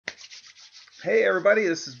Hey everybody,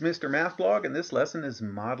 this is Mrmathblog, and this lesson is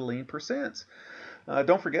modeling percents.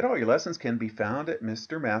 Don't forget, all your lessons can be found at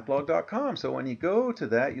Mrmathblog.com. So when you go to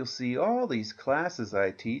that, you'll see all these classes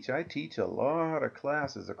I teach. I teach a lot of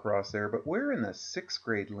classes across there, but we're in the 6th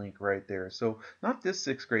grade link right there. So not this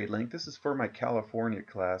 6th grade link, this is for my California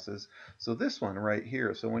classes. So this one right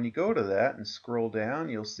here. So when you go to that and scroll down,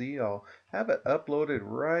 you'll see I'll have it uploaded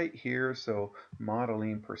right here. So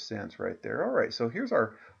modeling percents right there. All right, so here's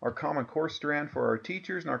our Common Core strand for our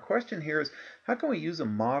teachers. And our question here is, how can we use a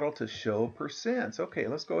model to show percents? Okay,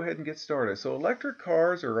 let's go ahead and get started. So electric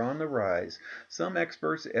cars are on the rise. Some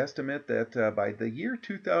experts estimate that by the year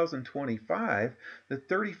 2025, that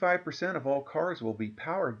 35% of all cars will be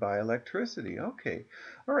powered by electricity. Okay,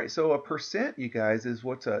 all right, so a percent, you guys, is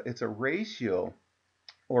it's a ratio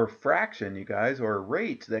or fraction, you guys, or a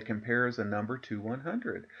rate that compares a number to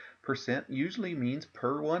 100. Percent usually means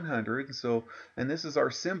per 100, and this is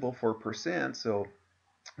our symbol for percent, so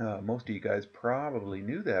most of you guys probably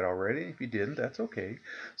knew that already. If you didn't, that's okay.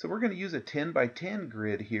 So we're going to use a 10 by 10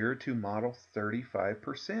 grid here to model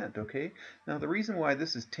 35%, okay? Now the reason why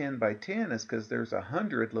this is 10 by 10 is because there's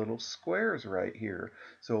 100 little squares right here.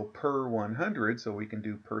 So per 100, so we can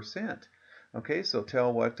do percent. Okay, so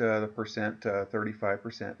tell what the percent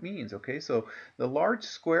 35% means. Okay, so the large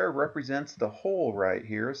square represents the whole right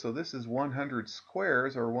here. So this is 100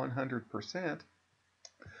 squares or 100%.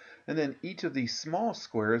 And then each of these small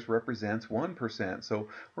squares represents 1%. So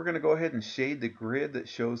we're going to go ahead and shade the grid that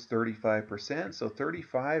shows 35%. So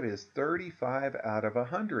 35 is 35 out of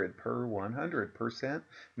 100 per 100%,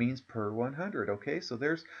 means per 100. Okay, so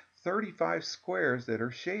there's 35 squares that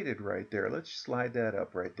are shaded right there. Let's slide that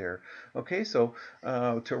up right there. Okay, so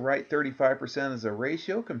to write 35% as a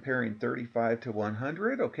ratio, comparing 35 to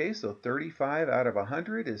 100. Okay, so 35 out of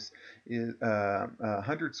 100 is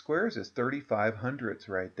 100 squares is 35 hundredths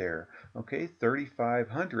right there. Okay, 35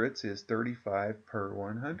 hundredths is 35 per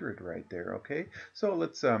 100 right there. Okay, so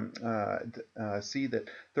let's see that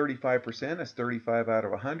 35% is 35 out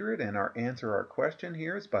of 100, and our answer, our question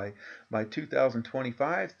here is by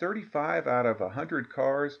 2025, 35 out of 100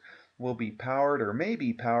 cars will be powered or may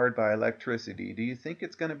be powered by electricity. Do you think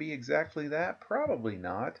it's going to be exactly that? Probably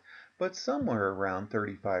not, but somewhere around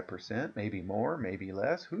 35%, maybe more, maybe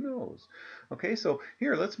less, who knows? Okay, so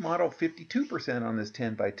here, let's model 52% on this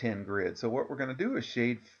 10 by 10 grid. So what we're going to do is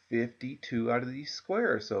shade 52 out of these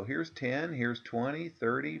squares. So here's 10, here's 20,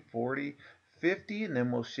 30, 40, 50, and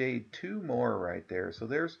then we'll shade 2 more right there. So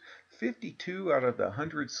there's 52 out of the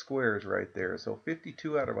 100 squares right there. So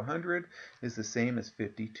 52 out of 100 is the same as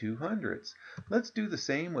 52 hundredths. Let's do the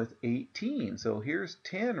same with 18. So here's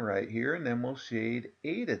 10 right here, and then we'll shade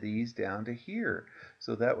 8 of these down to here.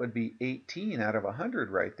 So that would be 18 out of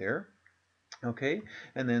 100 right there. Okay,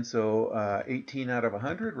 and then so 18 out of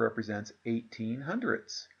 100 represents 18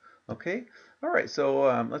 hundredths. Okay, all right, so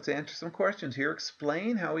let's answer some questions here.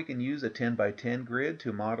 Explain how we can use a 10 by 10 grid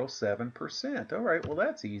to model 7%. All right, well,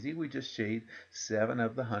 that's easy. We just shade 7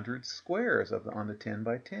 of the 100 squares on the 10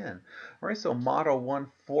 by 10. All right, so model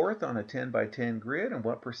 1/4 on a 10 by 10 grid, and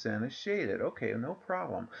what percent is shaded? Okay, no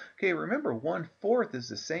problem. Okay, remember 1/4 is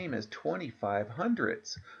the same as 25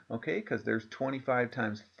 hundredths, okay, because there's 25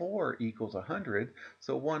 times 4 equals 100,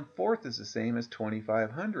 so 1/4 is the same as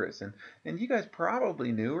 25 hundredths. And you guys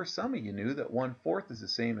probably knew, or some of you knew, that 1/4 is the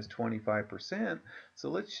same as 25%. So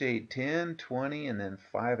let's shade 10, 20, and then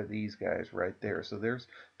 5 of these guys right there. So there's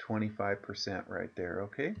 25% right there,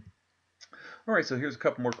 okay? All right, so here's a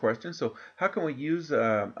couple more questions. So how can we use,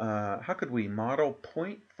 how could we model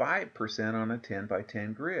 0.5% on a 10 by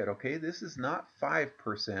 10 grid? Okay, this is not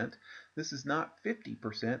 5%. This is not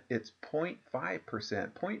 50%. It's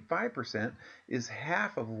 0.5%. 0.5% is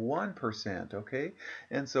half of 1%, okay?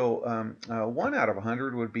 And so 1 out of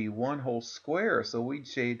 100 would be 1 whole square. So we'd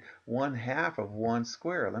shade 1/2 of 1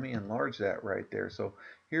 square. Let me enlarge that right there. So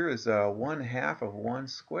here is 1/2 of 1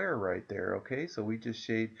 square right there, okay? So we just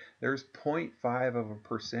shade, there's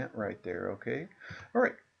 0.5% right there, okay? All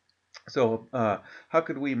right. So how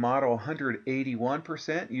could we model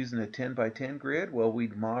 181% using a 10 by 10 grid? Well,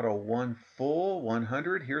 we'd model one full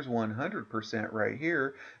 100. Here's 100% right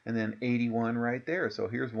here, and then 81 right there. So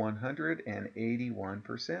here's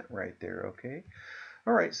 181% right there, okay?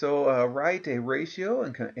 All right, so write a ratio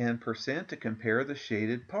and percent to compare the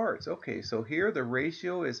shaded parts. Okay, so here the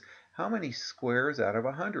ratio is how many squares out of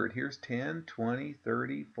 100? Here's 10, 20,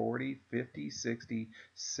 30, 40, 50, 60,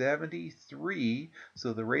 73.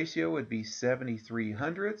 So the ratio would be 73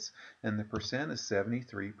 hundredths, and the percent is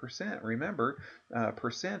 73%. Remember,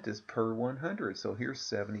 percent is per 100. So here's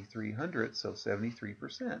 73 hundredths, so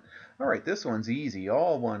 73%. All right, this one's easy.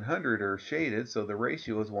 All 100 are shaded, so the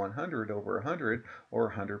ratio is 100 over 100,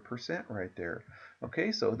 or 100% right there.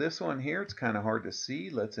 Okay, so this one here, it's kind of hard to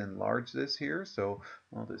see. Let's enlarge this here. So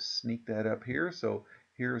I'll just sneak that up here. So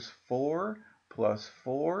here's 4 plus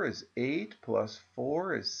 4 is 8, plus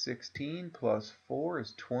 4 is 16, plus 4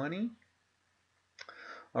 is 20.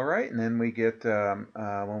 All right, and then we get,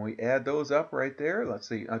 when we add those up right there, let's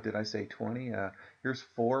see, did I say 20? Here's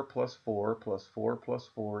 4 plus 4 plus 4 plus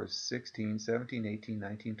 4 is 16, 17, 18,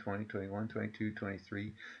 19, 20, 21, 22,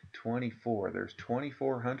 23, 24. There's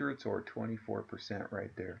 24 hundredths, or 24%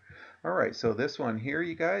 right there. All right, so this one here,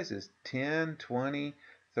 you guys, is 10, 20,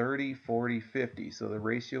 30, 40, 50. So the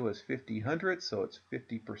ratio is 50 hundredths, so it's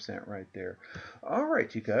 50% right there. All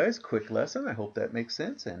right, you guys, quick lesson. I hope that makes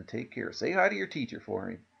sense, and take care. Say hi to your teacher for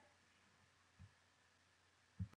me.